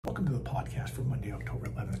Welcome to the podcast for Monday, October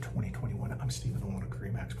 11th, 2021. I'm Stephen Owen of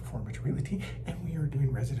Remax Performance Realty, and we are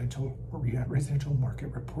doing residential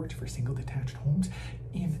market reports for single detached homes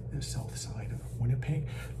in the south side of Winnipeg.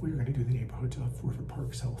 We're going to do the neighborhoods of River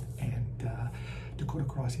Park South and Dakota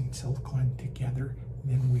Crossing South Glen together.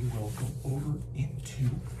 Then we will go over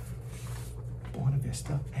into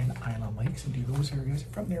Bonavista and Island Lakes and do those areas.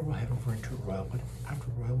 From there, we'll head over into Royalwood. After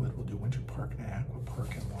Royalwood, we'll do Windsor Park, Niagara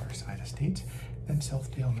Park, and Waterside Estates. Then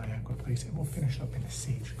Southdale, Niagara Place, and we'll finish up in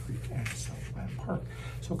Sage Creek and Southland Park.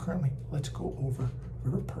 So currently, let's go over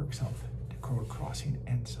River Park South, Dakota Crossing,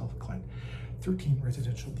 and South Glen. 13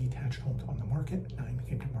 residential detached homes on the market. 9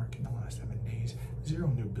 came to market in the last 7 days. 0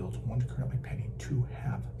 new builds. 1 currently pending. 2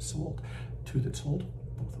 have sold. 2 that sold,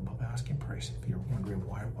 both above asking price. If you're wondering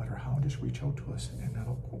why, what, or how, just reach out to us, and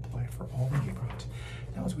that'll apply for all the neighborhoods.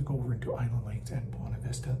 Now, as we go over into Island Lakes and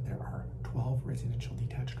Bonavista, there are 12 residential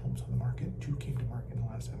detached homes on the market. 2 came to market in the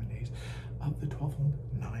last 7 days. Of the 12 homes,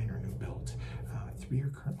 9 are new builds. 3 are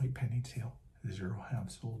currently pending sale. 0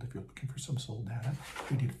 have sold. If you're looking for some sold data,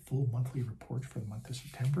 we did full monthly reports for the month of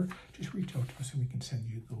September. Just reach out to us and we can send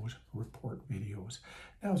you those report videos.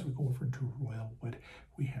 Now, as we go over into Royalwood,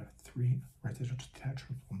 we have 3 residential detached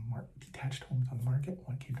homes on the market.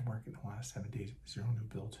 1 came to market in the last 7 days. 0 new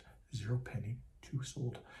builds, 0 pending, 2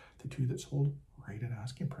 sold. The 2 that sold, right at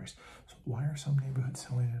asking price. So why are some neighborhoods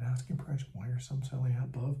selling at asking price? Why are some selling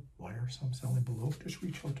above? Why are some selling below? Just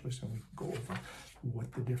reach out to us and we can go over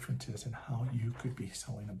what the difference is and how you could be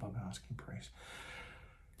selling above asking price.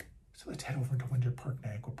 So let's head over to Windsor Park,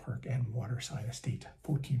 Niagara Park, and Waterside Estate.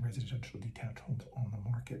 14 residential detached homes on the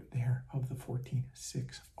market there. Of the 14,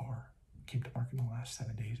 6 came to market in the last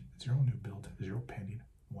 7 days. 0 new build, 0 pending,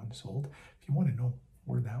 1 sold. If you want to know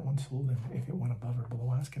where that one sold and if it went above or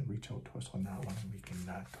below asking, reach out to us on that one and we can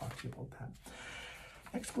talk to you about that.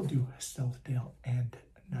 Next, we'll do Southdale and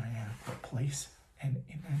Niagara Place. And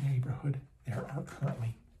in that neighborhood, there are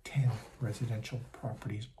currently 10 residential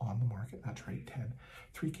properties on the market. That's right, 10.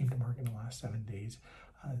 3 came to market in the last 7 days.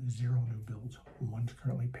 0 new builds. 1's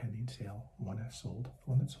currently pending sale. 1 has sold.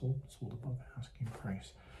 The 1 that sold above asking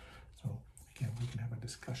price. So again, we can have a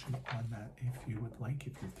discussion on that if you would like.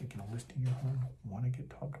 If you're thinking of listing your home, want to get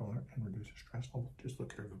top dollar and reduce the stress level, just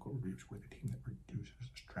look at our Google reviews. We're the team that reduces the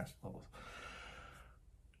stress levels.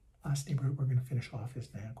 Last neighborhood we're going to finish off is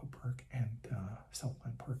Niagara Park and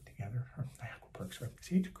Southland Park together, or Niagara Park, sorry,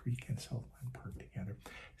 Sage Creek and Southland Park together.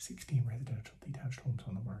 16 residential detached homes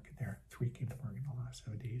on the market there. 3 came to market in the last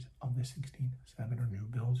 7 days. Of the 16, 7 are new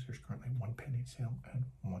builds. There's currently 1 pending sale and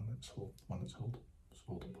 1 that sold. 1 that sold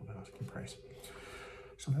above asking price.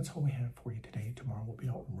 So that's all we have for you today. Tomorrow we'll be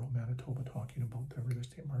out in rural Manitoba talking about the real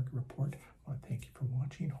estate market report. I want to thank you for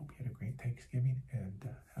watching. Hope you had a great Thanksgiving and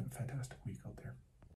have a fantastic week out there.